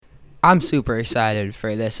I'm super excited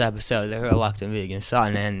for this episode of The Reluctant Vegan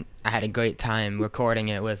Son, and I had a great time recording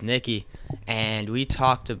it with Nikki, and we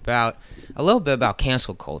talked about a little bit about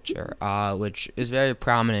cancel culture, which is very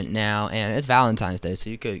prominent now, and it's Valentine's Day, so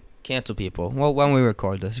you could cancel people. Well, when we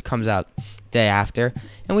record this, it comes out day after,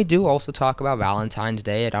 and we do also talk about Valentine's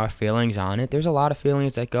Day and our feelings on it. There's a lot of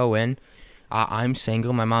feelings that go in. I'm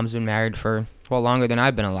single. My mom's been married for, longer than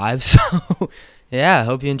I've been alive, so yeah, I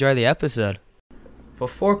hope you enjoy the episode.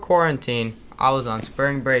 Before quarantine, I was on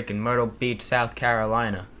spring break in Myrtle Beach, South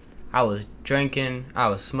Carolina. I was drinking, I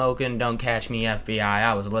was smoking, don't catch me FBI,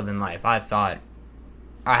 I was living life. I thought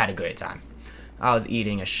I had a great time. I was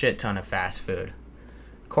eating a shit ton of fast food.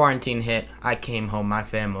 Quarantine hit, I came home, my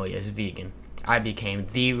family is vegan. I became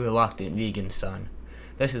the reluctant vegan son.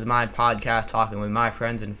 This is my podcast talking with my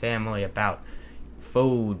friends and family about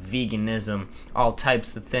food, veganism, all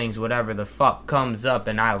types of things, whatever the fuck comes up,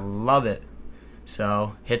 and I love it.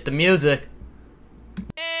 So, hit the music.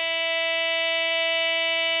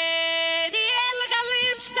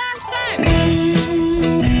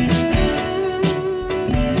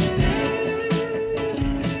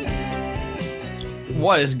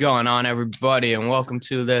 What is going on, everybody, and welcome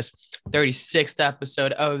to this 36th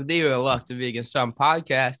episode of the Reluctant Vegan Son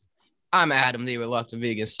podcast. I'm Adam, the Reluctant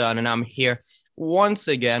Vegan Son, and I'm here once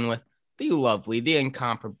again with the lovely, the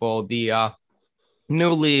incomparable, the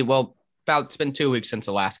it's been 2 weeks since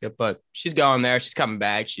Alaska, but she's going there. She's coming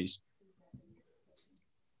back.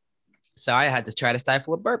 So I had to try to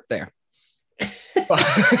stifle a burp there. You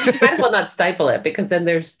might as well not stifle it, because then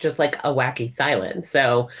there's just like a wacky silence.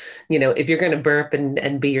 So, if you're going to burp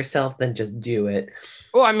and be yourself, then just do it.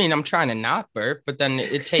 Well, I mean, I'm trying to not burp, but then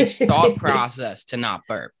it takes thought process to not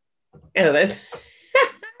burp.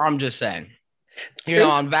 I'm just saying.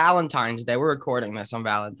 On Valentine's Day, we're recording this on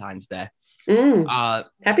Valentine's Day.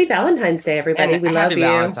 Happy Valentine's Day, everybody. We love you. Happy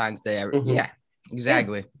Valentine's Day. Yeah,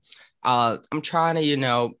 exactly. Yeah. I'm trying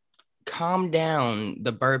to, calm down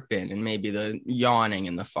the burping and maybe the yawning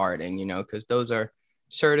and the farting, because those are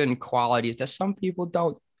certain qualities that some people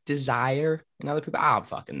don't desire and other people, I don't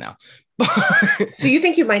fucking know. So you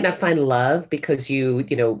think you might not find love because you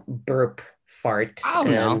burp, fart, I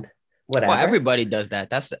don't know. Whatever. Well, everybody does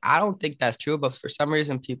that. I don't think that's true, but for some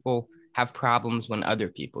reason people have problems when other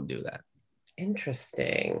people do that.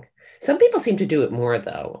 Interesting. Some people seem to do it more,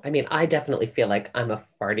 though. I mean, I definitely feel like I'm a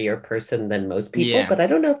fartier person than most people, but I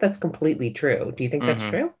don't know if that's completely true. Do you think that's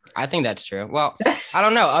true? I think that's true. Well, I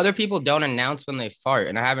don't know. Other people don't announce when they fart,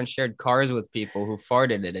 and I haven't shared cars with people who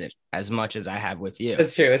farted in it as much as I have with you.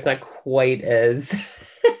 That's true. It's not quite as...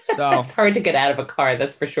 So it's hard to get out of a car,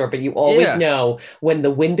 that's for sure. But you always know when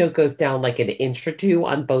the window goes down like an inch or two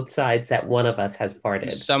on both sides that one of us has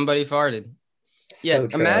farted. Somebody farted. So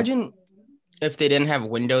true. Imagine if they didn't have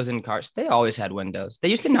windows in cars. They always had windows. They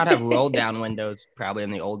used to not have roll down windows probably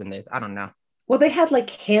in the olden days. I don't know. Well, they had like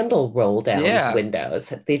handle roll down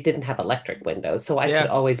windows. They didn't have electric windows. So I could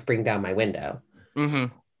always bring down my window.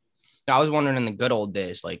 Mm-hmm. I was wondering in the good old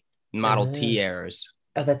days, like Model T eras.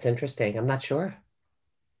 Oh, that's interesting. I'm not sure.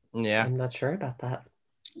 Yeah. I'm not sure about that.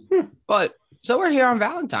 But so we're here on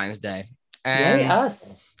Valentine's Day. And yay,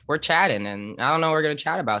 us. We're chatting, and I don't know what we're going to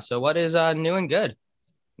chat about. So what is new and good,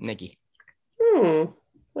 Nikki?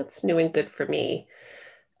 What's new and good for me?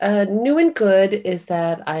 New and good is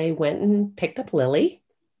that I went and picked up Lily.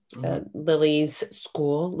 Lily's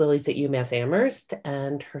school, Lily's at UMass Amherst,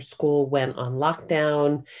 and her school went on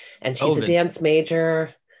lockdown, and she's a dance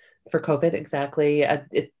major for COVID. Exactly.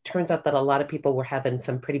 It turns out that a lot of people were having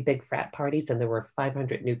some pretty big frat parties, and there were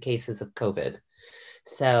 500 new cases of COVID.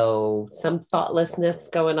 So some thoughtlessness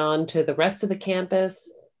going on to the rest of the campus,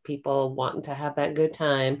 people wanting to have that good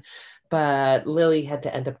time. But Lily had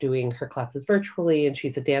to end up doing her classes virtually, and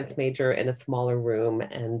she's a dance major in a smaller room.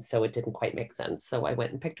 And so it didn't quite make sense. So I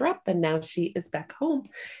went and picked her up, and now she is back home.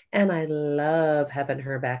 And I love having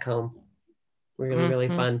her back home. Really, really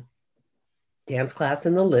fun. Dance class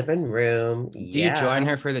in the living room. Do you join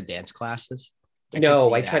her for the dance classes?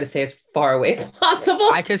 No, I try to stay as far away as possible.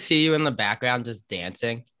 I could see you in the background just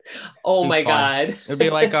dancing. Oh my God. It would be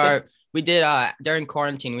like we did during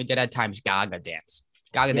quarantine, we did at times Gaga dance.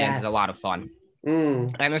 Gaga dance is a lot of fun.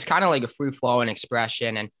 And it's kind of like a free flowing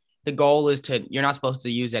expression. And the goal is you're not supposed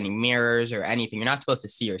to use any mirrors or anything. You're not supposed to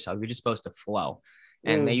see yourself. You're just supposed to flow.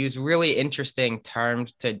 And they use really interesting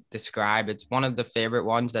terms to describe. It's one of the favorite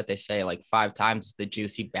ones that they say like 5 times, the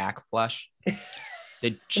juicy back flush.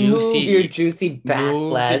 The juicy, move your juicy back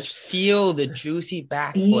flesh. Feel the juicy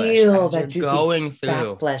back feel flesh that juicy going through.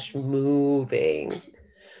 Back flesh moving.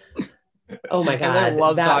 Oh my And they God,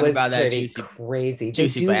 love that talking was about that pretty juicy, crazy. They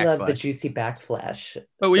juicy do back love the flesh. juicy back flesh.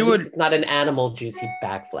 But we At least would, it's not an animal juicy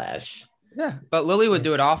back flesh. yeah. But Lily would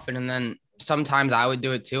do it often, and then sometimes I would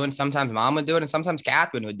do it too, and sometimes Mom would do it, and sometimes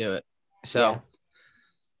Catherine would do it. Yeah, So,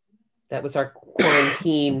 that was our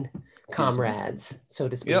quarantine excuse me. comrades, so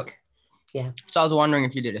to Yep. speak. Yeah. So I was wondering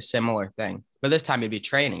if you did a similar thing, but this time you'd be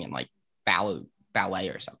training in like ballet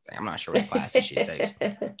or something. I'm not sure what classes she takes.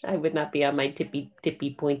 I would not be on my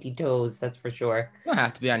tippy pointy toes, that's for sure. You don't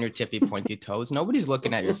have to be on your tippy pointy toes. Nobody's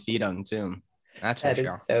looking at your feet on Zoom. That's for That is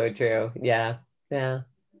sure. so true. Yeah. Yeah.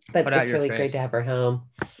 But Put out it's your really great face. to have her home.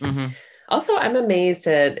 Mm-hmm. Also, I'm amazed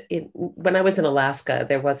at it. When I was in Alaska,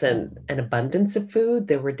 there wasn't an abundance of food.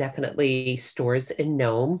 There were definitely stores in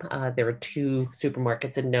Nome. There were two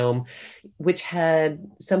supermarkets in Nome, which had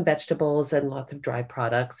some vegetables and lots of dry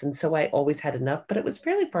products. And so I always had enough, but it was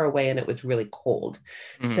fairly far away and it was really cold.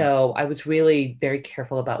 Mm-hmm. So I was really very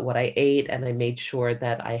careful about what I ate. And I made sure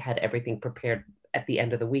that I had everything prepared at the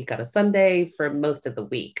end of the week on a Sunday for most of the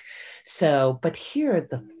week. So, but here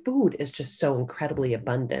the food is just so incredibly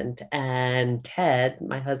abundant. And Ted,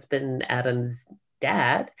 my husband Adam's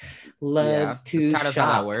dad, Yeah, loves that's to kind of how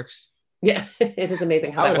that shop. works. Yeah, it is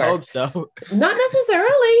amazing how I that would hope works. so. Not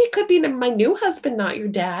necessarily. Could be my new husband, not your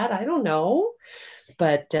dad. I don't know.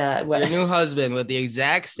 But Your new husband with the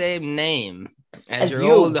exact same name as as your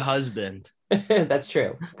you. old husband. That's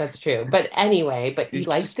true. That's true. But anyway, but he It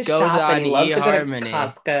likes to goes shop and on he loves to go to eHarmony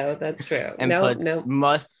Costco. That's true. and No, puts no.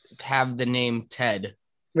 must have the name Ted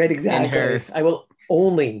Right, in her. exactly. I will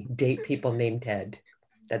only date people named Ted.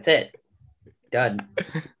 That's it. Done.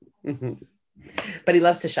 Mhm. But he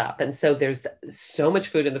loves to shop. And so there's so much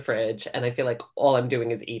food in the fridge. And I feel like all I'm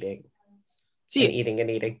doing is eating and See, eating and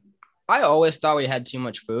eating. I always thought we had too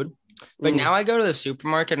much food, but Mm, now I go to the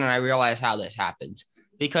supermarket and I realize how this happens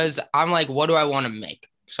because I'm like, what do I want to make?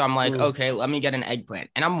 So I'm like, mm, okay, let me get an eggplant.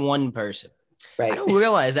 And I'm one person. I right. don't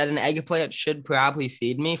realize that an eggplant should probably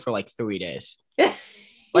feed me for like 3 days.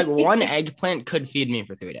 Like one eggplant could feed me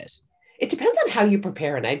for 3 days. It depends on how you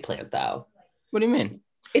prepare an eggplant, though. What do you mean?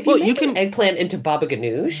 If you Well, you make an can, eggplant into baba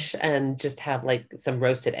ganoush and just have like some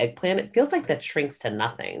roasted eggplant, it feels like that shrinks to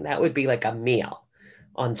nothing. That would be like a meal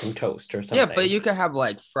on some toast or yeah, but something. you could have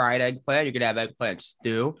like fried eggplant. You could have eggplant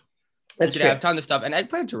stew. That's You could true. have tons of stuff. And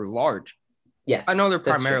eggplants are large. Yes, I know they're that's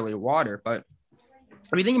true. primarily water, but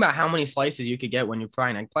if you think about how many slices you could get when you fry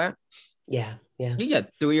an eggplant, Yeah, yeah. you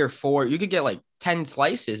get 3 or 4. You could get like 10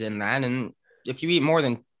 slices in that. And if you eat more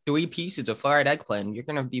than 3 pieces of fried eggplant, you're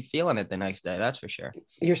going to be feeling it the next day. That's for sure.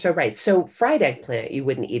 You're so right. So fried eggplant, you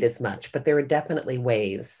wouldn't eat as much, but there are definitely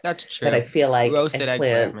ways That's that I true. feel like Roasted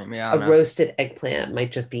eggplant, maybe. I a don't know. roasted eggplant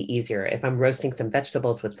might just be easier. If I'm roasting some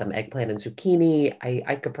vegetables with some eggplant and zucchini,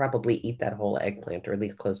 I could probably eat that whole eggplant or at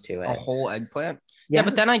least close to A it. whole eggplant. Yes. Yeah,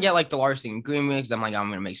 but then I get like the Larson green beans. I'm like, I'm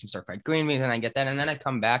gonna make some stir fried green beans, and I get that, and then I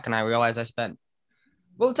come back and I realize I spent.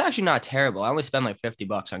 Well, it's actually not terrible. I only spend like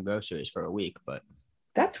 $50 on groceries for a week, but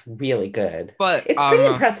That's really good. but It's pretty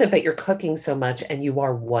impressive that you're cooking so much and you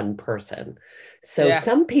are one person. So yeah,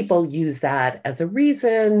 some people use that as a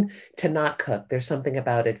reason to not cook. There's something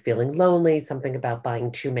about it feeling lonely, something about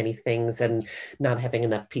buying too many things and not having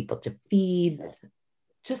enough people to feed.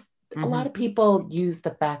 Just a lot of people use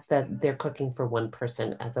the fact that they're cooking for one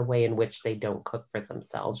person as a way in which they don't cook for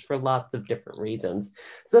themselves for lots of different reasons.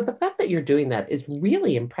 So the fact that you're doing that is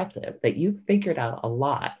really impressive, that you've figured out a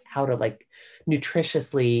lot how to like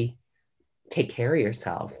nutritiously take care of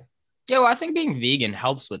yourself. Yeah, well, I think being vegan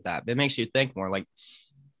helps with that. It makes you think more. Like,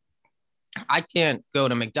 I can't go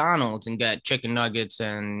to McDonald's and get chicken nuggets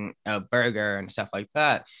and a burger and stuff like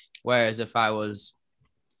that. Whereas if I was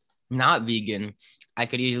not vegan, I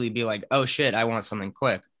could easily be like, oh shit, I want something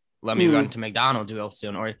quick. Let me run to McDonald's real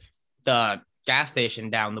soon, or the gas station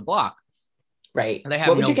down the block. Right. They have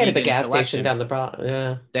What would no you get at the vegan gas selection. station down the block?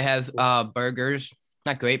 Yeah. They have burgers,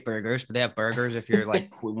 not great burgers, but they have burgers if you're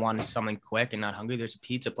like wanting something quick and not hungry. There's a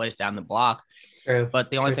pizza place down the block. True. But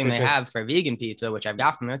the only True, thing true, they true. have for vegan pizza, which I've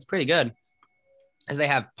got from there, it's pretty good, is they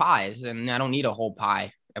have pies, and I don't need a whole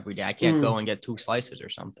pie every day. I can't go and get 2 slices or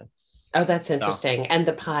something. Oh, that's interesting. And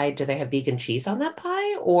the pie, do they have vegan cheese on that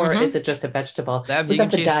pie, or is it just a vegetable? They have Was vegan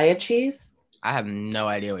that the cheese. diet cheese? I have no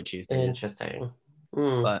idea what cheese they use, Interesting.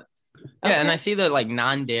 but yeah, and I see the like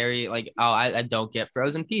non-dairy, like I don't get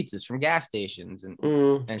frozen pizzas from gas stations and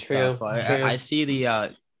True, stuff. Like, true. I see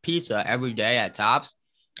the pizza every day at Tops.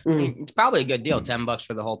 Mm. I mean, it's probably a good deal, $10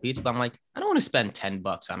 for the whole pizza. But I'm like, I don't want to spend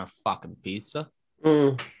 $10 on a fucking pizza.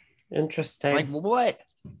 Interesting. Like what?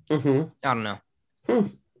 Mm-hmm. I don't know.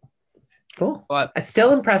 Cool. But It's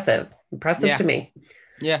still impressive. Impressive Yeah. to me.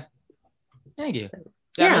 yeah, thank you.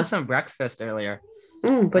 Yeah, I Yeah. had some breakfast earlier.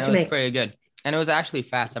 What'd And it you was make? pretty good. And it was actually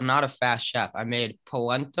fast. I'm not a fast chef. I made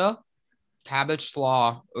polenta, cabbage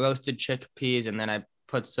slaw, roasted chickpeas, and then I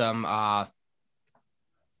put some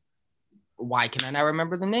why can I not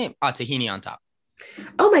remember the name? Oh, tahini on top.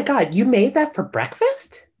 Oh my God, you made that for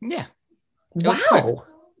breakfast? Yeah, it was quick. Wow.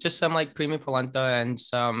 Just some like creamy polenta and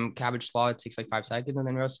some cabbage slaw. It takes like 5 seconds, and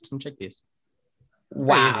then roasted some chickpeas.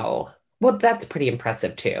 Pretty easy. Wow. Well, that's pretty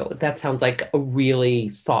impressive too. That sounds like a really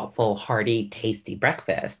thoughtful, hearty, tasty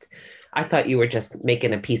breakfast. I thought you were just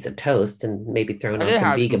making a piece of toast and maybe throwing I on did some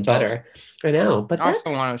have some vegan toast. butter. I know, but I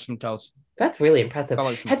also wanted some toast. that's really impressive. Felt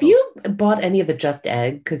like some Have toast. you bought any of the Just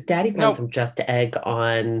Egg? Because Daddy found Nope. some Just Egg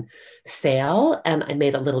on sale, and I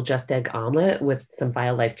made a little Just Egg omelet with some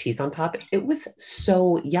Violife cheese on top. It was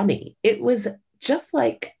so yummy. It was just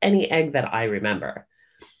like any egg that I remember.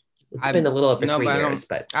 It's I been a little over no, three but years,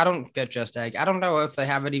 but I don't get Just Egg. I don't know if they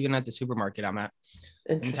have it even at the supermarket I'm at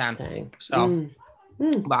in town. interesting. So,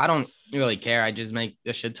 but I don't really care. I just make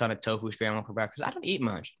a shit ton of tofu scramble for breakfast. I don't eat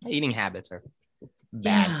much. My eating habits are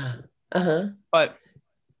bad. Yeah. Uh-huh. But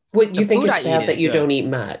What the you think food it's I eat bad that is you good. don't eat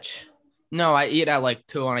much? No, I eat at like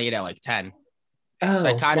 2 and I eat at like 10. So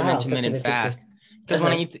I Oh, kind of wow. That's an intermittent interesting. fast. Because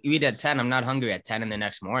when I Uh-huh. eat at 10, I'm not hungry at 10 in the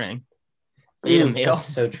next morning. I eat a meal. That's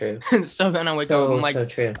so true. So then I wake up, I'm So, like, so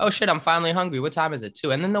true. oh shit, I'm finally hungry. What time is it?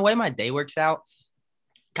 2. And then the way my day works out,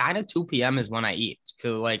 kind of 2 p.m. is when I eat.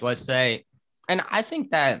 So like, let's say, and I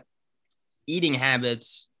think that eating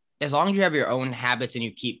habits, as long as you have your own habits and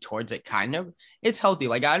you keep towards it, kind of, it's healthy.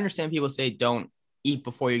 Like I understand people say don't eat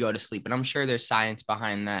before you go to sleep, and I'm sure there's science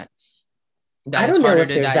behind that. That I it's don't know harder if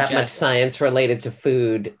to there's that much digest. science related to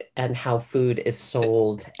food and how food is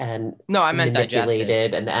sold and No, I meant digested.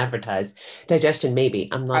 manipulated and advertised. Digestion, maybe.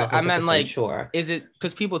 I'm not I meant 100% like, sure. is it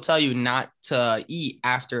because people tell you not to eat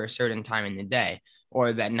after a certain time in the day,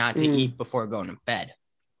 or that not to Mm, eat before going to bed?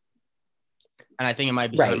 And I think it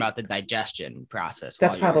might be something right. about the digestion process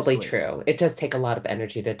That's while you're probably asleep. true. It does take a lot of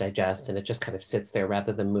energy to digest and it just kind of sits there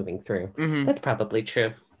rather than moving through. Mm-hmm. That's probably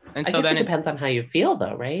true. And I so guess then it depends on how you feel,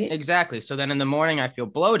 though, right? exactly. So then in the morning, I feel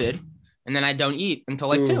bloated, and then I don't eat until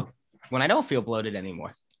like Mm. 2 when I don't feel bloated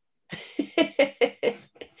anymore.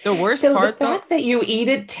 The worst So the part, though, fact that you eat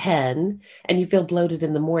at 10 and you feel bloated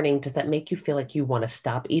in the morning, does that make you feel like you want to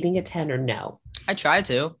stop eating at 10 or no? I try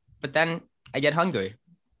to, but then I get hungry.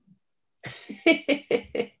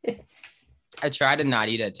 I try to not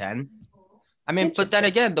eat at 10. I mean, but then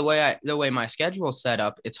again, the way my schedule's set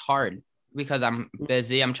up, it's hard because I'm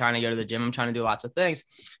busy. I'm trying to go to the gym. I'm trying to do lots of things.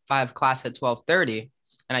 If I have class at 12:30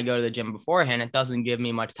 and I go to the gym beforehand, it doesn't give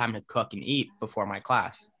me much time to cook and eat before my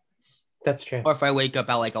class. That's true. Or if I wake up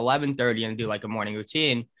at like 11:30 and do like a morning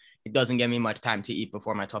routine, it doesn't give me much time to eat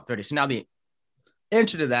before my 12:30. So now the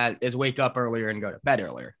answer to that is wake up earlier and go to bed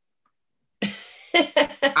earlier.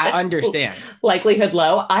 I understand. Likelihood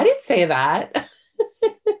low. I didn't say that.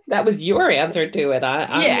 That was your answer to it. Yeah.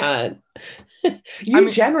 I'm not.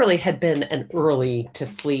 You generally had been an early to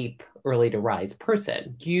sleep, early to rise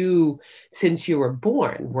person. You, since you were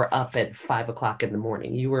born, were up at 5 o'clock in the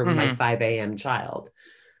morning. You were my 5 a.m. child.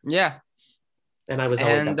 Yeah. And I was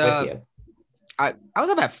always up with you. I was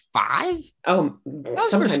up at 5. Oh, That was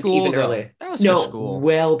sometimes for school, even though. early. That was No, for school.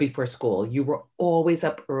 well before school. You were always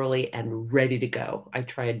up early and ready to go. I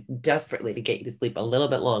tried desperately to get you to sleep a little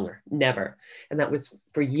bit longer. Never. And that was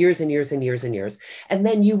for years and years and years and years. And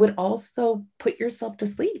then you would also put yourself to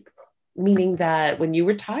sleep, meaning that when you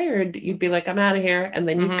were tired, you'd be like, I'm out of here. And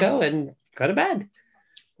then you'd go and go to bed.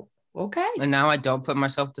 Okay. And now I don't put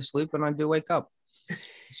myself to sleep when I do wake up.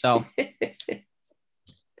 So,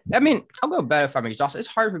 I mean, I'll go to bed if I'm exhausted. It's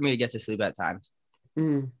hard for me to get to sleep at times.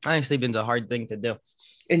 I think sleeping's a hard thing to do.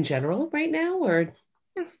 In general, right now, or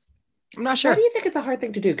I'm not sure. why do you think it's a hard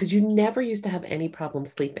thing to do? Because you never used to have any problem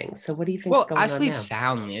sleeping. So what do you think is going on now? I sleep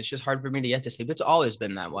soundly. It's just hard for me to get to sleep. It's always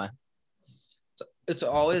been that way. It's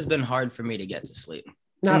always been hard for me to get to sleep.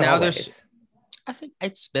 Not now always. I think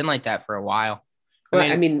it's been like that for a while. Well,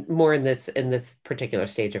 I mean, more in this particular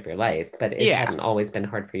stage of your life, but it hadn't always been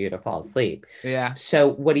hard for you to fall asleep. Yeah. So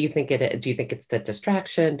what do you think it is? Do you think it's the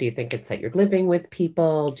distraction? Do you think it's that you're living with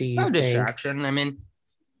people? Do you think distraction? I mean,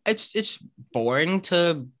 it's boring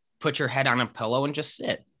to put your head on a pillow and just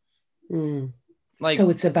sit. Like, so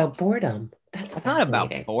it's about boredom. That's not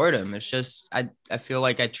about boredom. It's just I feel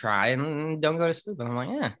like I try and don't go to sleep, and I'm like,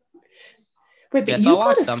 yeah. Right, but you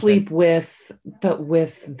go to sleep with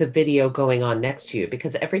the video going on next to you,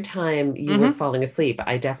 because every time you were falling asleep,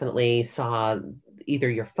 I definitely saw either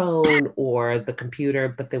your phone or the computer,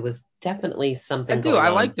 but there was definitely something. I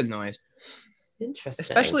like the noise. Interesting.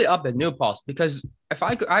 Especially up in New Paltz, because if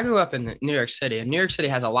I grew up in New York City, and New York City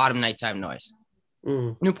has a lot of nighttime noise.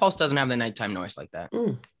 Mm, New Paltz doesn't have the nighttime noise like that.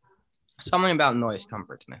 mm. Something about noise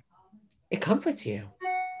comforts me. It comforts you.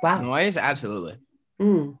 Wow. Noise, absolutely.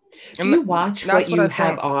 Mm. Do And you watch what that's what you I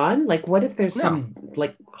have think. on? Like, what if there's No, some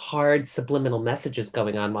like hard subliminal messages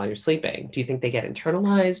going on while you're sleeping? Do you think they get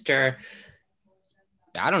internalized, or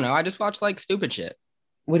I don't know. I just watch like stupid shit.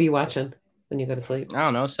 what are you watching when you go to sleep? I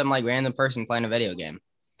don't know. Some like random person playing a video game.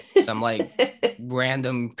 Some like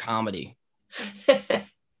random comedy.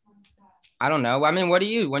 I don't know. I mean, what do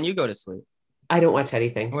you when you go to sleep? I don't watch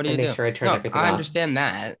anything. What do I you make do? sure I turn No, everything I off. understand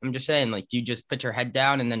that. I'm just saying, like, do you just put your head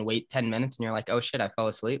down and then wait 10 minutes and you're like, oh shit, I fell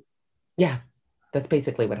asleep? Yeah, that's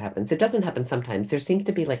basically what happens. It doesn't happen sometimes. There seems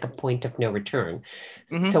to be like a point of no return.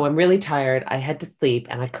 Mm-hmm. So I'm really tired. I had to sleep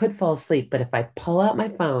and I could fall asleep. But if I pull out my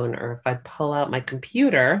phone or if I pull out my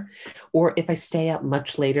computer or if I stay up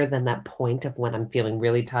much later than that point of when I'm feeling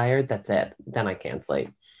really tired, that's it. Then I can't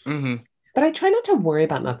sleep. Mm-hmm. But I try not to worry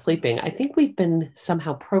about not sleeping. I think we've been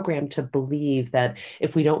somehow programmed to believe that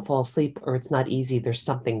if we don't fall asleep or it's not easy, there's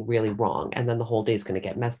something really wrong. And then the whole day is going to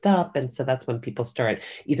get messed up. And so that's when people start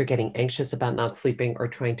either getting anxious about not sleeping or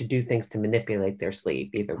trying to do things to manipulate their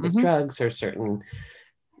sleep, either with Mm-hmm. drugs or certain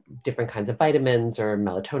different kinds of vitamins or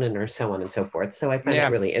melatonin or so on and so forth. So I find that Yeah.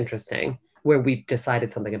 really interesting where we've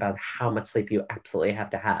decided something about how much sleep you absolutely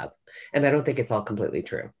have to have. And I don't think it's all completely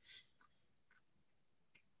true.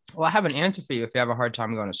 Well, I have an answer for you if you have a hard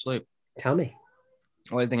time going to sleep. Tell me.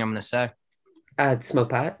 What do you think I'm gonna say? Smoke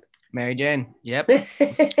pot. Mary Jane. Yep.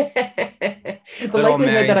 The Good old likelihood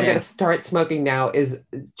Mary that I'm going Jane. to start smoking now is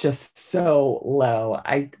just so low.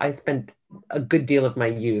 I spent a good deal of my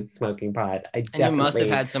youth smoking pot. And you must have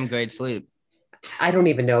had some great sleep. I don't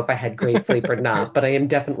even know if I had great sleep or not, but I am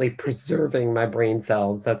definitely preserving my brain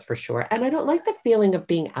cells, that's for sure. And I don't like the feeling of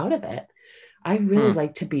being out of it. I really Hmm.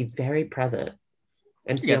 like to be very present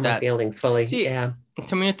and I feel get my that. feelings fully. See, Yeah.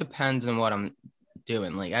 to me, it depends on what I'm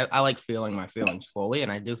doing. Like, I like feeling my feelings fully,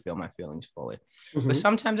 and I do feel my feelings fully. But Mhm.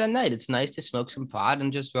 sometimes at night, it's nice to smoke some pot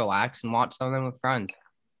and just relax and watch something with friends.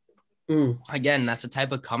 Mm. Again, that's a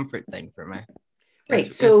type of comfort thing for me. Right.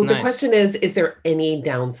 It's So the nice. question is there any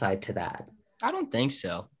downside to that? I don't think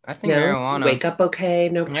so. I think No? marijuana, Wake up okay,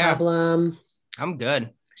 no yeah, problem. I'm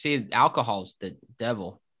good. See, alcohol's the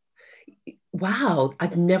devil. Wow,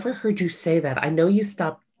 I've never heard you say that. I know you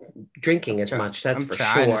stopped drinking as much, that's I'm for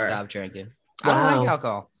trying to sure. stop drinking. I don't like Wow.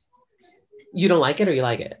 alcohol. You don't like it or you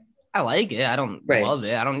like it? I like it. I don't Right. love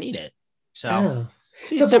it. I don't need it. So, Oh.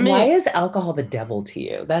 see, So, to but why me, is alcohol the devil to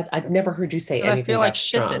you? That I've never heard you say because I anything feel like that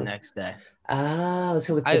shit the strong. next day. Oh,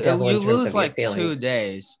 so it's the devil in You terms lose of your like feelings. 2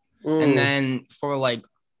 days, and Mm. then for like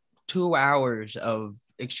 2 hours of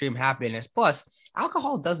extreme happiness. Plus,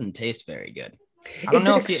 alcohol doesn't taste very good. I don't Is it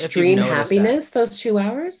know if you've extreme noticed that. happiness, those 2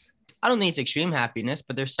 hours? I don't think it's extreme happiness,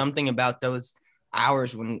 but there's something about those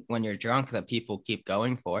hours when you're drunk that people keep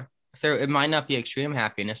going for. It might not be extreme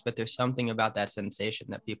happiness, but there's something about that sensation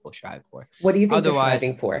that people strive for. What do you think they're Otherwise,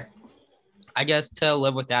 striving for? I guess to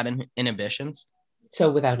live without inhibitions. So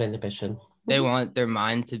without inhibition. They want their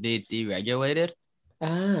mind to be deregulated. Ah,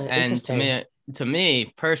 And interesting. to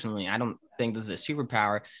me personally, I don't think this is a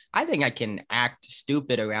superpower. I think I can act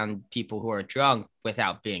stupid around people who are drunk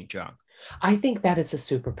without being drunk. I think that is a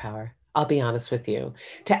superpower. I'll be honest with you.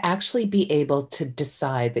 To actually be able to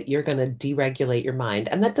decide that you're going to deregulate your mind.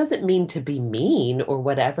 And that doesn't mean to be mean or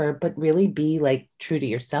whatever, but really be like true to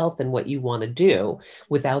yourself and what you want to do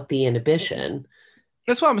without the inhibition.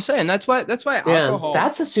 That's what I'm saying. That's why Yeah, alcohol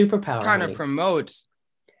that's a superpower, kind of honey. promotes.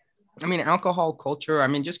 I mean, alcohol culture. I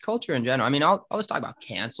mean, just culture in general. I mean, I'll just talk about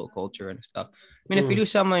cancel culture and stuff. I mean, if you Mm. do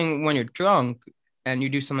something when you're drunk and you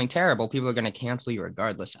do something terrible, people are going to cancel you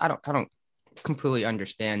regardless. I don't completely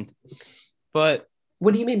understand, but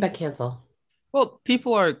What do you mean by cancel? well,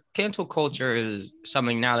 people are cancel culture is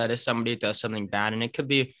something now that if somebody does something bad, and it could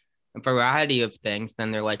be a variety of things,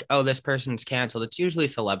 then they're like, oh, this person's canceled. It's usually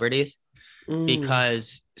celebrities Mm,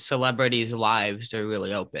 because celebrities' lives are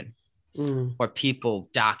really open, mm, or people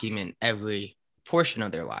document every portion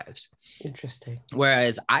of their lives. interesting.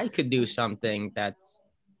 Whereas I could do something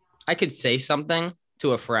I could say something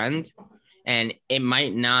to a friend and it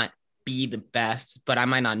might not be the best, but I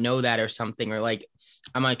might not know that or something, or like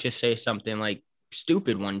I might just say something like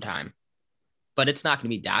stupid one time, but it's not going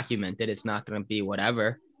to be documented. It's not going to be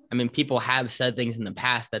whatever. I mean, people have said things in the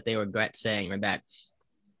past that they regret saying or that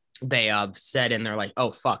they have said and they're like,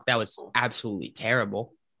 oh, fuck, that was absolutely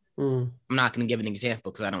terrible. Mm, I'm not going to give an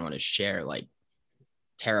example because I don't want to share like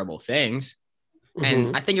terrible things. And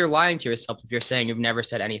hmm. I think you're lying to yourself if you're saying you've never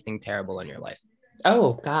said anything terrible in your life.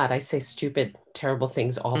 Oh God, I say stupid, terrible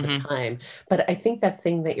things all the Hmm. time. But I think that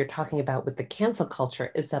thing that you're talking about with the cancel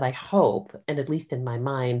culture is that I hope, and at least in my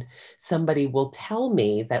mind, somebody will tell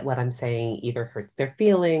me that what I'm saying either hurts their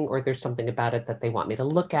feeling or there's something about it that they want me to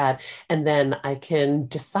look at. And then I can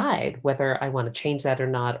decide whether I want to change that or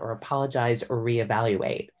not, or apologize or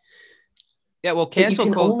reevaluate. Yeah, well, But you cancel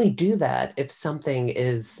can culture. only do that if something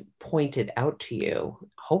is pointed out to you,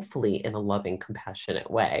 hopefully in a loving,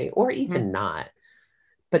 compassionate way, or even not.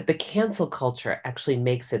 But the cancel culture actually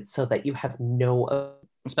makes it so that you have no.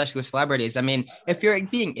 Especially with celebrities. I mean, if you're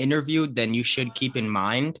being interviewed, then you should keep in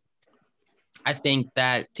mind. I think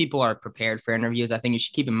that people are prepared for interviews. I think you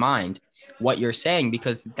should keep in mind what you're saying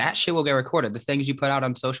because that shit will get recorded. The things you put out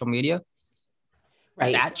on social media,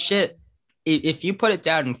 Right. that shit, if you put it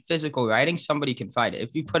down in physical writing, somebody can find it.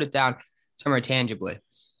 If you put it down somewhere tangibly.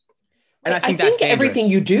 And I Right. I think that's think everything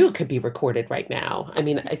dangerous. you do could be recorded right now. I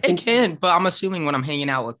mean, I It think, can, but I'm assuming when I'm hanging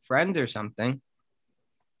out with friends or something,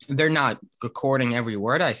 they're not recording every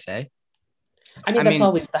word I say. I I mean, that's mean,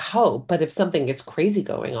 always the hope. But if something is crazy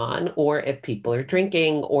going on, or if people are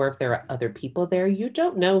drinking, or if there are other people there, you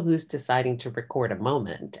don't know who's deciding to record a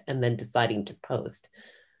moment and then deciding to post.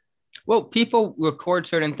 well, people record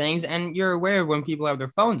certain things and you're aware when people have their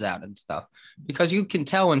phones out and stuff because you can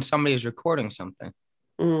tell when somebody is recording something.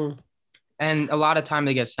 Mm. And a lot of time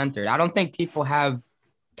they get censored. I don't think people have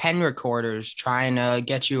pen recorders trying to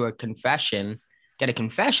get a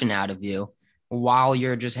confession out of you while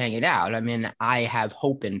you're just hanging out. I mean, I have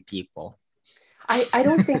hope in people. I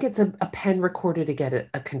don't think it's a pen recorder to get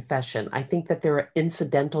a confession. I think that there are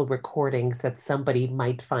incidental recordings that somebody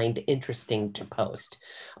might find interesting to post,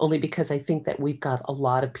 only because I think that we've got a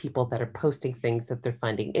lot of people that are posting things that they're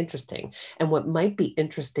finding interesting. And what might be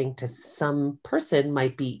interesting to some person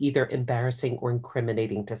might be either embarrassing or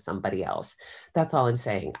incriminating to somebody else. That's all I'm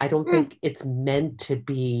saying. I don't Hmm. think it's meant to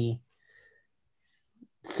be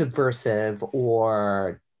subversive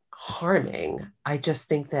or harming. I just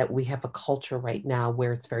think that we have a culture right now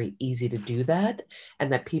where it's very easy to do that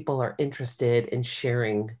and that people are interested in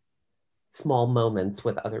sharing small moments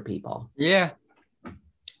with other people. Yeah,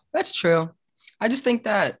 that's true. I just think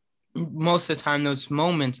that most of the time, those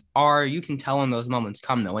moments are, you can tell when those moments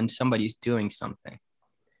come, though, when somebody's doing something.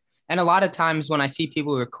 And a lot of times when I see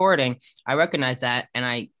people recording, I recognize that and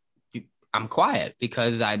I'm quiet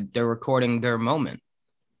because they're recording their moment.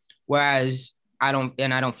 Whereas I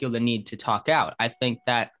don't feel the need to talk out. I think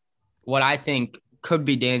that what I think could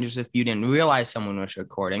be dangerous if you didn't realize someone was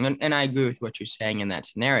recording. And I agree with what you're saying in that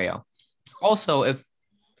scenario. Also, if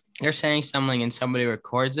you're saying something and somebody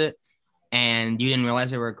records it and you didn't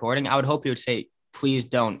realize they were recording, I would hope you would say, please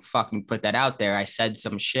don't fucking put that out there. I said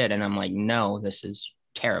some shit. And I'm like, no, this is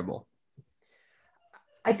terrible.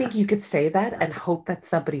 I think you could say that and hope that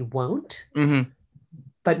somebody won't, Mm-hmm.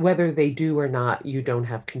 but whether they do or not, you don't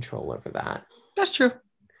have control over that. That's true.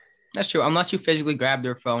 That's true. Unless you physically grab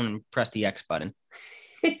their phone and press the X button.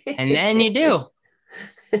 And then you do.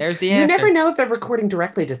 There's the You never answer. know if they're recording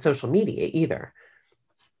directly to social media either.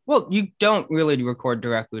 Well, you don't really record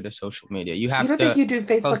directly to social media. You You have don't think to you do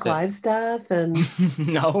Facebook post it. Live stuff and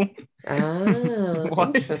No.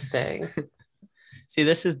 What? interesting. See,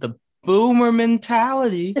 this is the boomer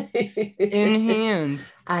mentality in I hand.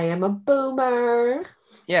 am a boomer.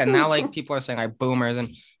 Yeah, now like people are saying like boomers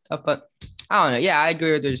and stuff, but I don't know. Yeah, I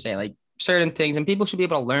agree with what you're saying. Like certain things, and people should be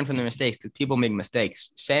able to learn from their mistakes because people make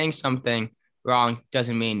mistakes. Saying something wrong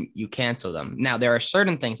doesn't mean you cancel them. Now, there are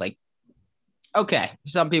certain things like, okay,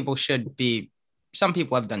 some people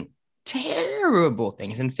have done terrible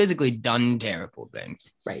things and physically done terrible things.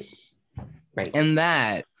 Right, right. And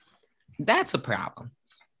that's a problem.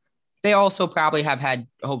 They also probably have had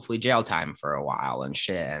hopefully jail time for a while and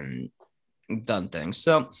shit and done things.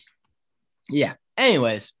 So yeah.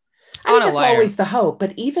 Anyways, I on mean, a that's lighter, always the hope.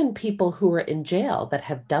 But even people who are in jail that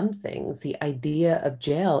have done things, the idea of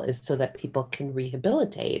jail is so that people can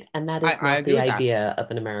rehabilitate. And that is I not agree the with that. idea of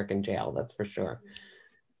an American jail, that's for sure.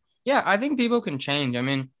 Yeah, I think people can change. I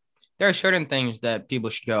mean, there are certain things that people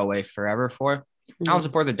should go away forever for. I don't Mm.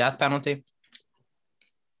 support the death penalty.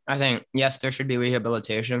 I think, yes, there should be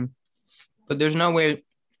rehabilitation, but there's no way,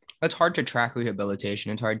 it's hard to track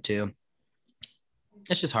rehabilitation. It's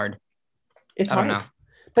just hard. It's I don't know. hard.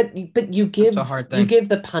 But It's a hard you thing. give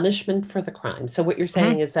the punishment for the crime. So what you're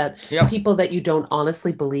saying Hmm. is that Yep. people that you don't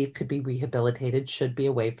honestly believe could be rehabilitated should be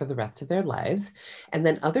away for the rest of their lives, and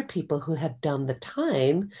then other people who have done the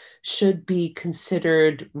time should be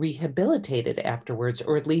considered rehabilitated afterwards,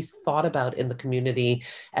 or at least thought about in the community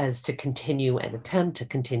as to continue and attempt to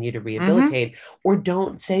continue to Hmm. rehabilitate, or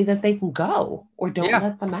don't say that they can go, or don't Yeah.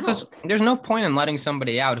 let them Just out. there's no point in letting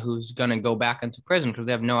somebody out who's gonna go back into prison because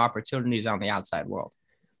they have no opportunities on the outside world.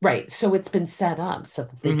 Right. So it's been set up so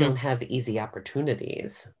that they don't Hmm. have easy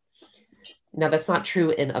opportunities. Now, that's not true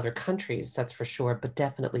in other countries, that's for sure, but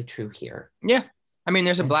definitely true here. Yeah. I mean,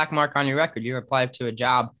 there's a Yeah. black mark on your record. You apply to a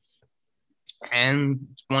job, and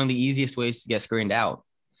it's one of the easiest ways to get screened out.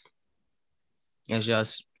 It's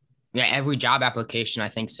just, yeah, every job application I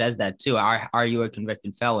think says that too. Are you a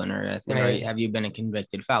convicted felon, or I think Right. have you been a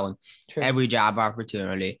convicted felon? True. Every job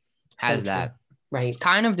opportunity So has true. that. It's Right.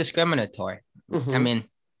 kind of discriminatory. I Hmm. mean,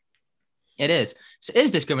 it is. It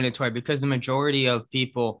is discriminatory because the majority of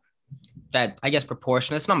people that I guess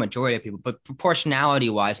proportion, it's not majority of people, but proportionality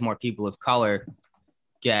wise, more people of color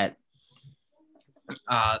get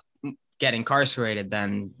uh get incarcerated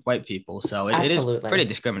than white people. So it is pretty Absolutely.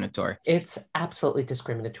 discriminatory. It's absolutely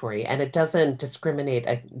discriminatory, and it doesn't discriminate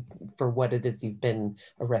for what it is you've been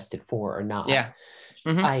arrested for or not. Yeah.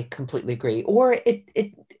 Hmm. I completely agree. Or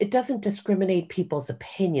it doesn't discriminate people's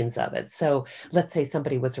opinions of it. So let's say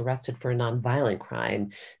somebody was arrested for a nonviolent crime.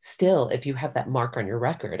 Still, if you have that mark on your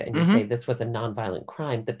record and you say Hmm. this was a nonviolent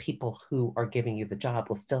crime, the people who are giving you the job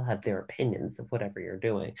will still have their opinions of whatever you're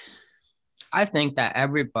doing. I think that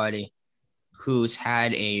everybody who's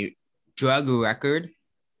had a drug record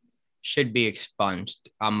should be expunged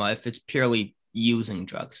if it's purely using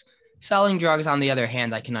drugs. Selling drugs, on the other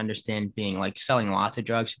hand, I can understand being like selling lots of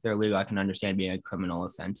drugs. If they're illegal, I can understand being a criminal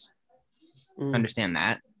offense. Mm, Understand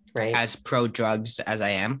that right. as pro drugs as I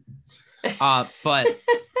am. But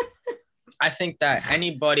I think that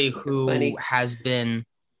anybody You're who funny. has been,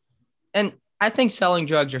 and I think selling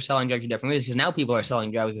drugs or selling drugs are different ways because now people are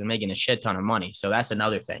selling drugs and making a shit ton of money. So that's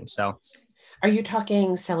another thing. So Are you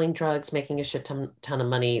talking selling drugs, making a ton of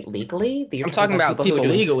money legally? You're I'm talking talking about about people who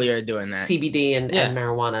are people doing legally are doing that. CBD and Yeah.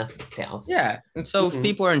 marijuana sales. Yeah. And so if Hmm.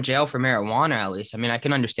 people are in jail for marijuana, at least, I mean, I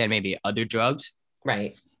can understand maybe other drugs,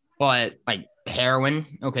 Right. but like heroin,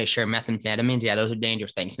 okay, sure, methamphetamines, yeah, those are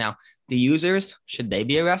dangerous things. Now, the users, should they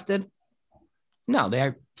be arrested? No,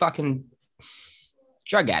 they're fucking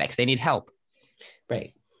drug addicts. They need help.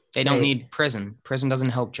 Right. They don't Right. need prison. Prison doesn't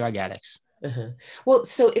help drug addicts. Uh-huh. Well,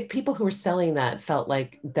 so if people who were selling that felt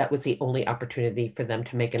like that was the only opportunity for them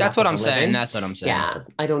to make That's enough what of a I'm saying. living, That's what I'm saying. yeah,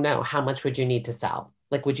 I don't know. How much would you need to sell?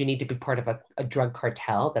 Like, would you need to be part of a drug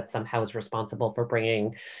cartel that somehow is responsible for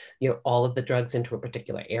bringing, all of the drugs into a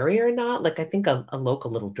particular area or not? Like, I think a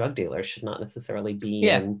local little drug dealer should not necessarily be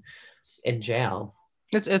Yeah, in jail.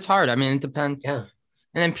 it's hard. I mean, it depends. Yeah.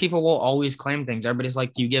 And then people will always claim things. Everybody's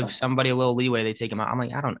like, "Do you give somebody a little leeway? They take them out." I'm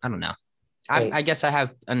like, I don't know. I Right. guess I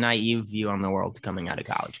have a naive view on the world coming out of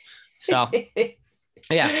college. So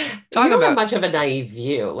yeah, You talking don't have about much of a naive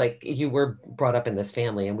view. Like you were brought up in this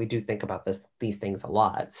family, and we do think about these things a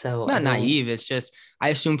lot. it's So I not don't. naive. It's just I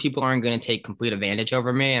assume people aren't going to take complete advantage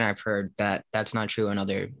over me, and I've heard that that's not true in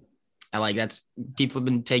other. I like that's people have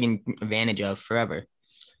been taken advantage of forever.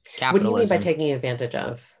 What do you mean by Capitalism. taking advantage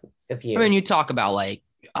of I mean, you? you talk about like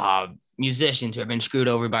musicians who have been screwed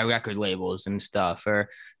over by record labels and stuff, or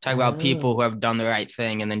talk about Oh, people who have done the right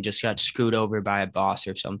thing and then just got screwed over by a boss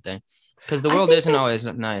or something. Because the I world think isn't that always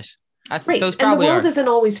nice. right, Those and the probably world are. isn't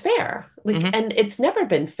always fair. Like, Hmm. and it's never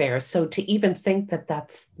been fair. So to even think that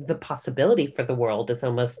that's the possibility for the world is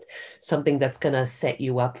almost something that's going to set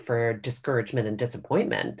you up for discouragement and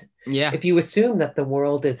disappointment. Yeah. If you assume that the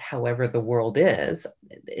world is however the world is,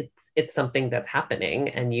 it's something that's happening,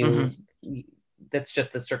 and Hmm. that's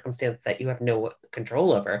just the circumstance that you have no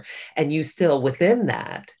control over, and you still within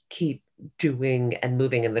that keep doing and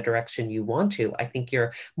moving in the direction you want to. I think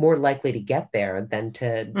you're more likely to get there than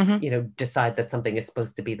to Hmm. decide that something is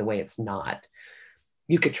supposed to be the way it's not.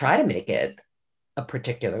 You could try to make it a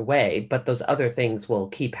particular way, but those other things will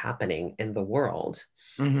keep happening in the world.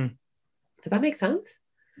 Hmm. Does that make sense?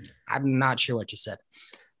 I'm not sure what you said,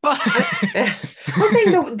 but I'm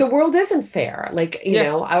saying the world isn't fair. Like,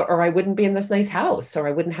 yeah. or I wouldn't be in this nice house, or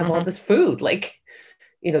I wouldn't have all Hmm. this food. Like,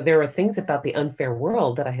 there are things about the unfair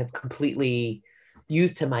world that I have completely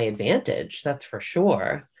used to my advantage, that's for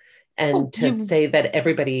sure. Well, And to you. say that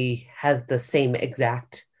everybody has the same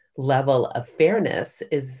exact level of fairness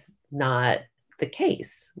is not the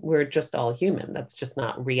case. We're just all human. That's just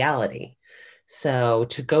not reality. So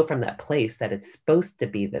to go from that place that it's supposed to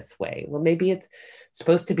be this way, well, maybe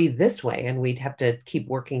supposed to be this way, and we'd have to keep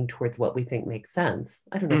working towards what we think makes sense.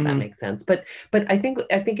 I don't know if that Hmm. makes sense, but I think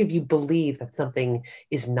if you believe that something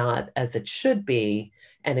is not as it should be,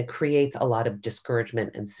 and it creates a lot of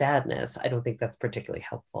discouragement and sadness, I don't think that's particularly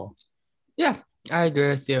helpful. Yeah, I agree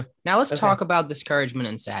with you. Now let's Okay. talk about discouragement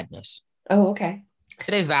and sadness. Oh, okay.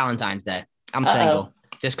 Today's Valentine's Day. I'm Uh-oh. single.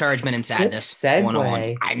 Discouragement and Good sadness 101.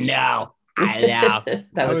 segue. I know. I know. That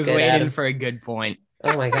I was was good, waiting Adam. for a good point.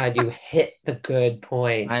 Oh my God, you hit the good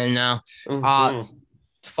point. I know. Uh, Mhm.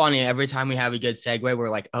 it's funny. Every time we have a good segue, we're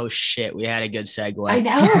like, oh shit, we had a good segue. I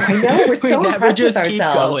know. We're We so never impressed with just keep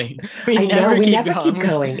ourselves. going. We I know. never We keep never going. keep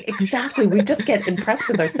going. We Exactly. stop. We just get impressed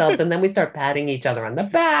with ourselves and then we start patting each other on the We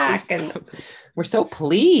back and stop. we're so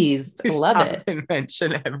pleased. We I love stop it. and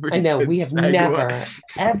mention I every know. good We have segue. never,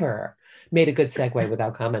 ever made a good segue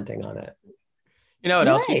without commenting on it. You know what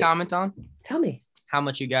You're else we right. comment on? Tell me. How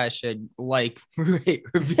much you guys should like, rate,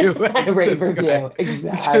 review, and Rate subscribe review. to the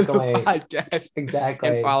Exactly. podcast and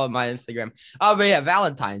Exactly. follow my Instagram. Oh, but yeah,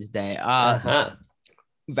 Valentine's Day. Uh-huh.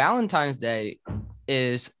 Valentine's Day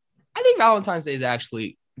is, I think Valentine's Day is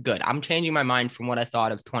actually good. I'm changing my mind from what I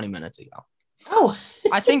thought of 20 minutes ago. Oh,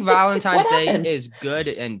 I think what Valentine's Day happened? is good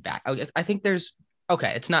and bad. I think there's,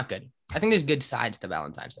 okay, it's not good. I think there's good sides to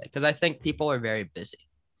Valentine's Day because I think people are very busy.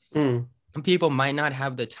 Mm, And people might not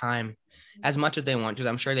have the time as much as they want because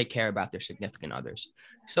I'm sure they care about their significant others.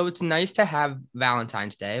 So it's nice to have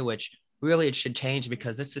Valentine's Day, which really it should change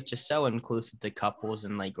because this is just so inclusive to couples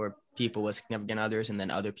and like or people with significant others, and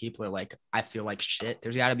then other people are like, I feel like shit.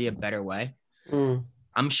 There's got to be a better way. mm.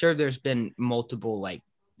 I'm sure there's been multiple like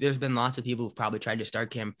there's been lots of people who've probably tried to start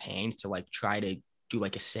campaigns to like try to do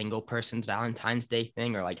like a single person's Valentine's Day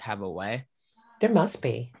thing or like have a way. There must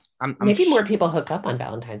be. I'm Maybe more people hook up on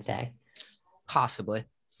Valentine's Day. possibly.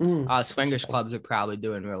 Swingers Interesting. clubs are probably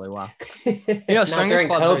doing really well. You know, Not swingers during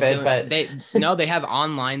clubs are COVID, doing but they have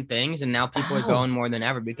online things and now people are oh, going more than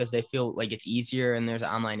ever because they feel like it's easier and there's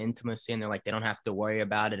online intimacy and they're like they don't have to worry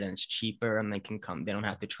about it and it's cheaper and they don't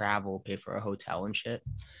have to travel, pay for a hotel and shit.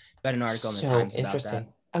 I read an article in the so Times about that. interesting.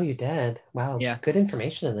 Oh, you did. Wow. Yeah, Good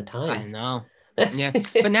information in the I Times. know. Yeah.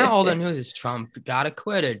 But now all the news is Trump got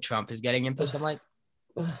acquitted. Trump is getting impeached. I'm like,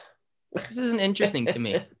 this isn't interesting to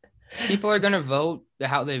me. People are going to vote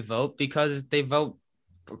how they vote because they vote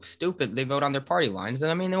stupid. They vote on their party lines. And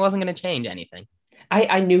I mean, it wasn't going to change anything.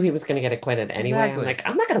 I knew he was going to get acquitted anyway. I'm Exactly. like,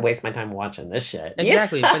 I'm not going to waste my time watching this shit. You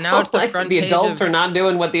Exactly. But now know, it's the like front the page adults of, are not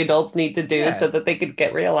doing what the adults need to do yeah, so that they could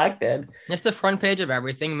get reelected. it's the front page of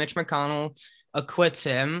everything. Mitch McConnell acquits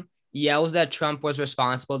him, yells that Trump was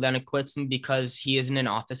responsible, then acquits him because he isn't in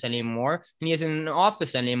office anymore. And he isn't in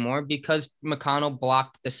office anymore because McConnell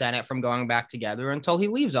blocked the Senate from going back together until he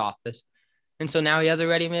leaves office. And so now he has a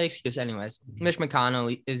ready-made excuse. Anyways, Mitch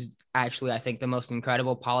McConnell is actually, I think, the most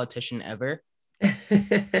incredible politician ever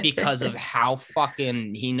because of how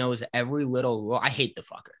fucking he knows every little rule. I hate the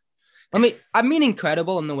fucker. I mean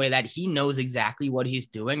incredible in the way that he knows exactly what he's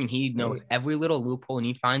doing and he knows Right. every little loophole and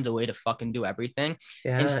he finds a way to fucking do everything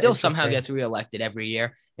and Yeah, still somehow interesting. gets reelected every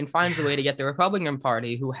year and finds a way to Yeah. get the Republican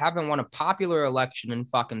Party, who haven't won a popular election in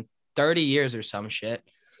fucking 30 years or some shit,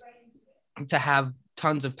 to have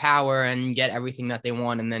tons of power and get everything that they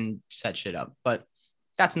want and then set shit up. But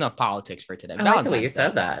that's enough politics for today. I like the way you Valentine's Day.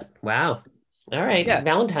 said that. Wow. All right. Yeah.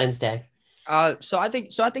 Valentine's Day. So I think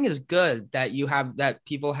it's good that that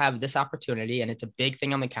people have this opportunity and it's a big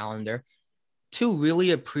thing on the calendar to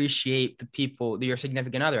really appreciate the people, your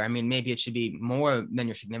significant other. I mean, maybe it should be more than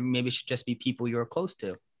your significant, maybe it should just be people you're close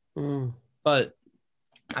to. Mm. But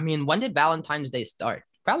I mean, when did Valentine's Day start?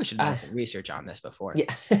 Probably should have done Uh, some research on this before.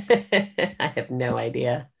 yeah. I have no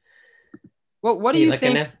idea. Well, what Are do you you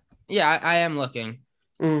looking think? at? Yeah, I am looking.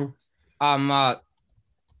 Mm. Um, uh,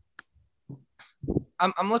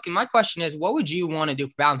 I'm looking. My question is, what would you want to do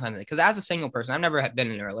for Valentine's Day? Because as a single person, I've never been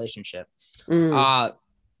in a relationship. Mm.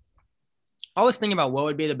 I was thinking about what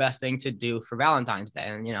would be the best thing to do for Valentine's Day,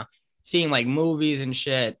 and seeing like movies and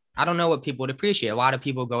shit. I don't know what people would appreciate. A lot of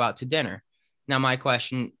people go out to dinner. Now, my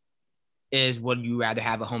question is, would you rather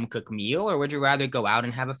have a home cooked meal or would you rather go out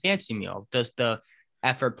and have a fancy meal? Does the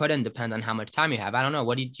effort put in depend on how much time you have? I don't know.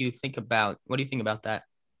 What do you think about? What do you think about that?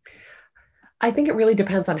 I think it really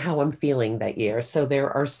depends on how I'm feeling that year. So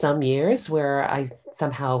there are some years where I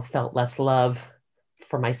somehow felt less love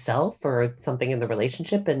for myself or something in the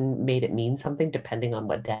relationship and made it mean something depending on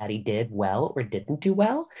what daddy did well or didn't do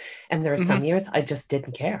well. And there are some Mm-hmm. years I just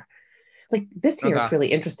didn't care. Like this year, it's Okay.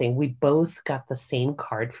 really interesting. We both got the same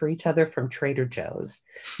card for each other from Trader Joe's.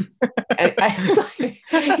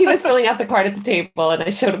 He was filling out the card at the table, and I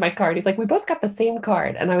showed him my card. He's like, "We both got the same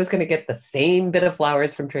card," and I was going to get the same bit of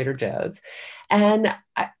flowers from Trader Joe's. And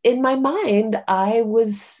in my mind, I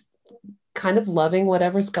was kind of loving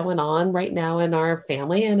whatever's going on right now in our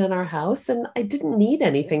family and in our house. And I didn't need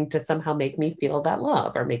anything to somehow make me feel that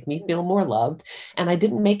love or make me feel more loved. And I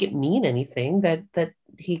didn't make it mean anything that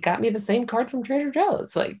he got me the same card from Trader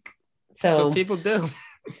Joe's. Like, That's what so people do.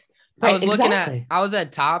 right, exactly. I was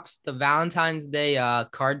at Tops. The Valentine's Day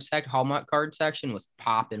Hallmark card section was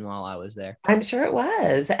popping while I was there. I'm sure it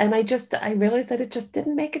was. And I realized that it just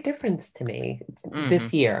didn't make a difference to me Hmm.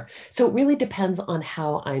 this year. So it really depends on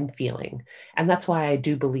how I'm feeling. And that's why I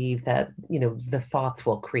do believe that, the thoughts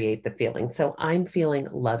will create the feeling. So I'm feeling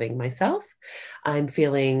loving myself. I'm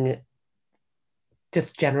feeling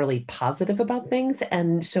just generally positive about things.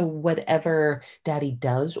 And so whatever daddy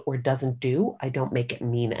does or doesn't do, I don't make it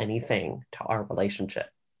mean anything to our relationship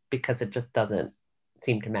because it just doesn't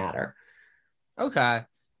seem to matter. Okay.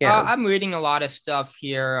 Yeah. I'm reading a lot of stuff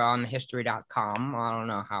here on history.com. I don't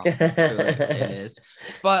know how true it Was is,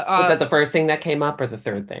 but that the first thing that came up or the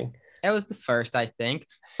third thing? it was the first, I think.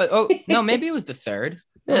 But oh no, maybe it was the third.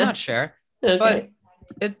 I'm Yeah. not sure. But Okay.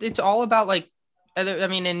 it's all about like, I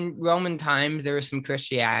mean, in Roman times there was some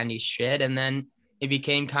Christianity shit, and then it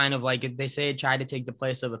became kind of like they say it tried to take the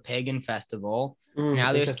place of a pagan festival.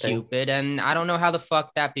 Now there's Interesting. Cupid, and I don't know how the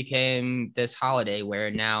fuck that became this holiday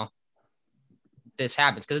where now this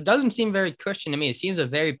happens because it doesn't seem very Christian to me. It seems a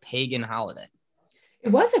very pagan holiday. It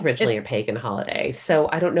was originally It a pagan holiday, so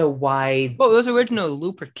I don't know why. Well, it was original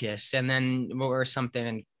Lupercus, and then or something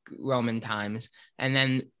in Roman times, and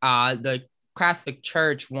then the Catholic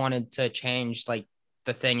Church wanted to change like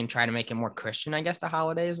the thing and try to make it more Christian. I guess the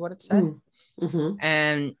holiday is what it said, Mm-hmm.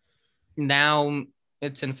 and now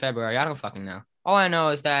it's in February. I don't fucking know. All I know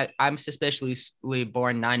is that I'm suspiciously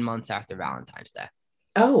born 9 months after Valentine's Day.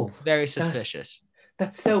 Oh, Very that, suspicious.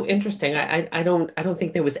 that's so interesting. I don't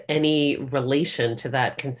think there was any relation to that,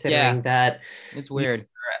 Yeah, considering that it's you weird.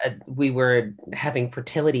 we were having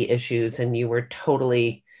fertility issues and you were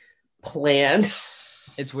totally planned.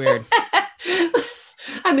 It's weird.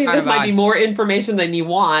 I It's mean, kind this of might be odd. more information than you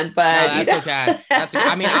want, No, but that's okay. That's okay.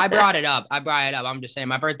 I mean, I brought it up. I'm just saying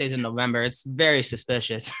my birthday's in November. It's very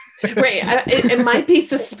suspicious. right. It might be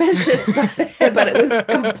suspicious, but it was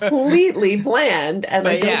completely planned, and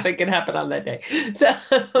I But don't yeah, think it happened on that day. So,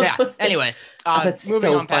 yeah. Anyways, oh, that's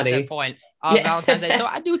moving so on past that funny. point, Yeah. Valentine's Day. So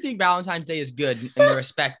I do think Valentine's Day is good in the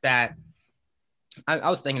respect that I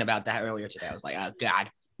was thinking about that earlier today. I was like, oh God,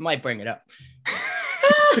 might bring it up.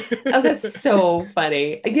 Oh, that's so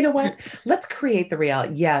funny. You know what? Let's create the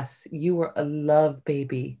reality. Yes, you were a love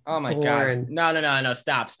baby Oh my God. born. No.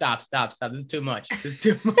 Stop. This is too much. This is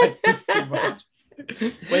too much. This is too much.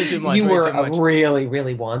 Way too much. You Way were too a much. really,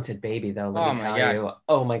 really wanted baby, though. Let Oh me my tell God. you.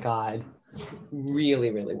 Oh my God.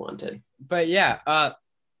 Really, really wanted. But yeah,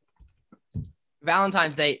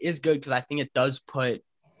 Valentine's Day is good because I think it does put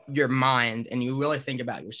your mind and you really think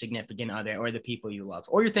about your significant other or the people you love,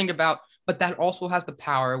 or you think about, but that also has the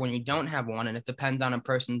power when you don't have one, and it depends on a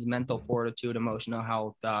person's mental fortitude, emotional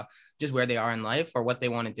health, just where they are in life or what they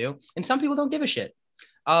want to do. And some people don't give a shit.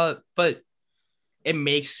 But it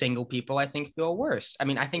makes single people, I think, feel worse. I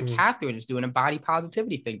mean, I think Mm. Catherine is doing a body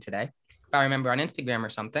positivity thing today, if I remember on Instagram or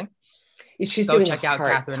something. She's Go doing a check out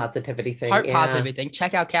heart Catherine. positivity thing. Heart Yeah. positivity thing.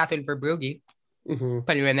 Check out Catherine Verbrugge. Hmm.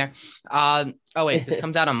 Put you in there. Oh wait, this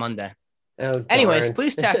comes out on Monday. Oh, Anyways, darn.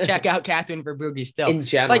 please check out Catherine Verbrugge still. In Like,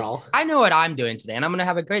 general. I know what I'm doing today, and I'm gonna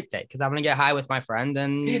have a great day because I'm gonna get high with my friend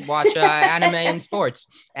and watch anime and sports,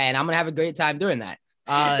 and I'm gonna have a great time doing that.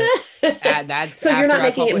 That's So you're after not I've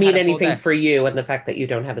making it hopefully had mean a full anything day. for you and the fact that you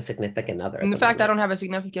don't have a significant other at And the the fact I moment. don't have a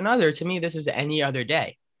significant other, to me, this is any other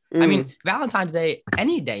day. I Mm, mean, Valentine's Day,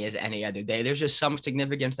 any day is any other day. There's just some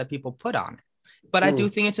significance that people put on it. But I do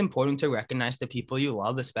mm, think it's important to recognize the people you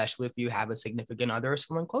love, especially if you have a significant other or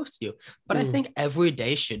someone close to you. But I mm. think every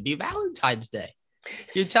day should be Valentine's Day.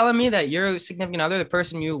 You're telling me that your significant other, the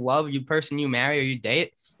person you love, you person you marry or you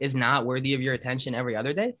date, is not worthy of your attention every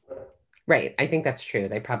other day? Right. I think that's true.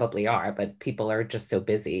 They probably are, but people are just so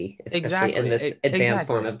busy, especially in this advanced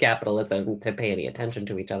form Exactly. of capitalism, to pay any attention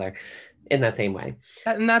to each other in that same way.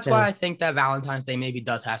 And that's why So, I think that Valentine's Day maybe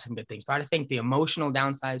does have some good things. But I think the emotional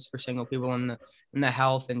downsides for single people and the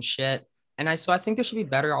health and shit. And I think there should be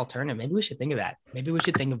better alternative. Maybe we should think of that. Maybe we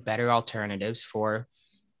should think of better alternatives for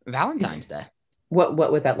Valentine's Day what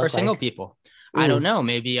would that for look single like? people. I don't Mm. know.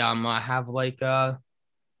 Maybe have like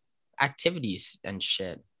activities and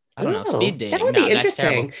shit. I don't know, speed Oh, that dating. would be No, that's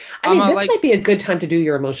terrible. interesting. I mean, this Like, might be a good time to do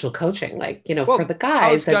your emotional coaching. Like, for well, the I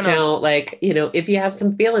guys was that gonna, don't like, if you have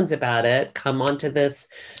some feelings about it, come onto this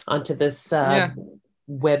yeah,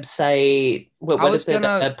 website. I What was is it?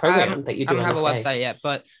 gonna, A program that you I do don't on have a this day? website yet,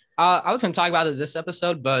 but I was gonna talk about it this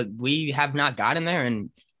episode, but we have not gotten there, and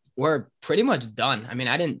we're pretty much done. I mean,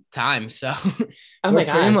 I didn't time, so Oh we're my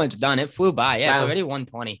pretty God. much done. It flew by. Yeah, it's Wow. already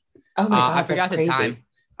 1:20. Oh my I God, that's forgot the time. crazy.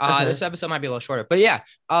 Uh-huh. This episode might be a little shorter, but yeah.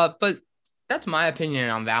 But that's my opinion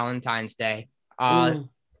on Valentine's Day. Uh, Mm.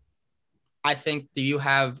 I think, do you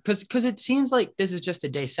have, because it seems like this is just a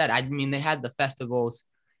day set. I mean, they had the festivals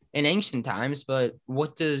in ancient times, but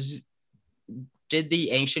did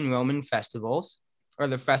the ancient Roman festivals or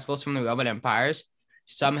the festivals from the Roman empires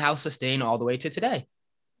somehow sustain all the way to today?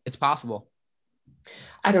 It's possible.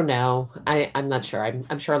 I don't know. I'm not sure.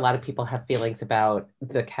 I'm sure a lot of people have feelings about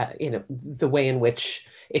the way in which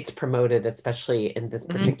it's promoted, especially in this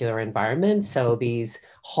Mm-hmm, particular environment. So these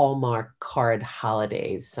Hallmark card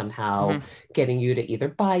holidays somehow mm-hmm, getting you to either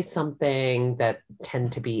buy something that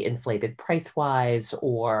tend to be inflated price wise,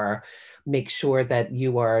 or make sure that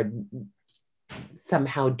you are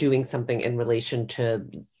somehow doing something in relation to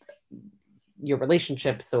your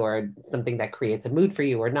relationships, or something that creates a mood for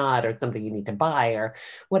you or not, or something you need to buy, or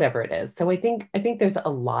whatever it is. So I think there's a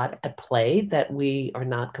lot at play that we are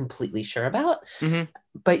not completely sure about, mm-hmm.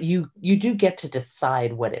 but you do get to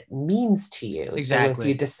decide what it means to you. So if you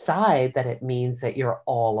Exactly. decide that it means that you're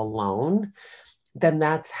all alone, then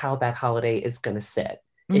that's how that holiday is going to sit.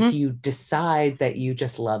 If Mm-hmm. you decide that you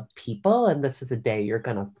just love people and this is a day you're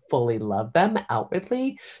going to fully love them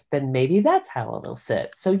outwardly, then maybe that's how it'll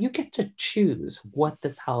sit. So you get to choose what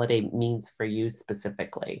this holiday means for you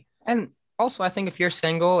specifically. And also, I think if you're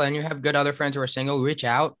single and you have good other friends who are single, reach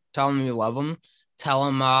out, tell them you love them, tell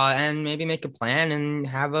them, and maybe make a plan and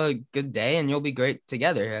have a good day, and you'll be great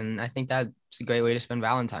together. And I think that's a great way to spend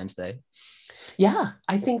Valentine's Day. Yeah,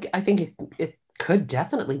 I think it could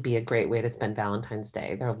definitely be a great way to spend Valentine's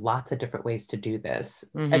Day. There are lots of different ways to do this.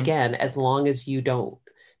 Mm-hmm. Again, as long as you don't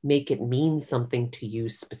make it mean something to you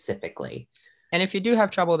specifically. And if you do have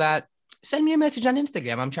trouble with that, send me a message on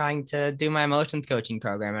Instagram. I'm trying to do my emotions coaching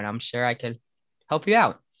program, and I'm sure I could help you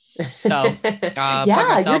out. So, plug Yeah, you're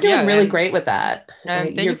myself. Yeah, doing really great with that. and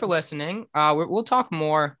thank you You're for listening. We'll talk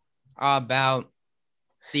more about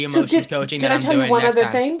the so emotions did coaching did that I I'm tell you doing one next other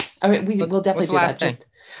time. thing? All right, we will What's definitely the do that. last thing? Just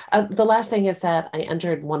the last thing is that I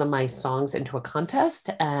entered one of my songs into a contest,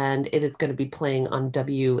 and it is going to be playing on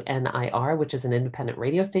WNIR, which is an independent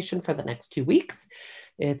radio station, for the next 2 weeks.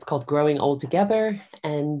 It's called "Growing Old Together,"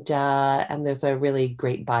 and there's a really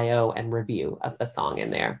great bio and review of the song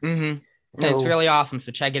in there. Mm-hmm. It's So really awesome.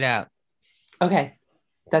 So check it out. okay,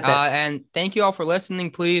 that's it. And thank you all for listening.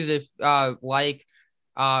 Please, if like,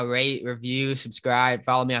 rate, review, subscribe,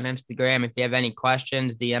 follow me on Instagram. If you have any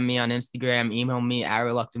questions, DM me on Instagram, email me at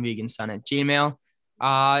reluctantveganson@gmail.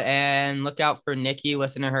 And look out for Nikki,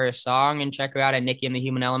 listen to her song, and check her out at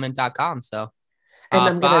nikkiandthehumanelement.com. So, And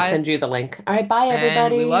I'm going to bye. send you the link. All right, bye, And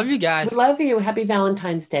we love everybody. you We guys. love you. Happy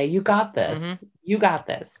Valentine's Day. You got Mm-hmm. this. You got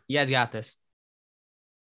this. You guys got this.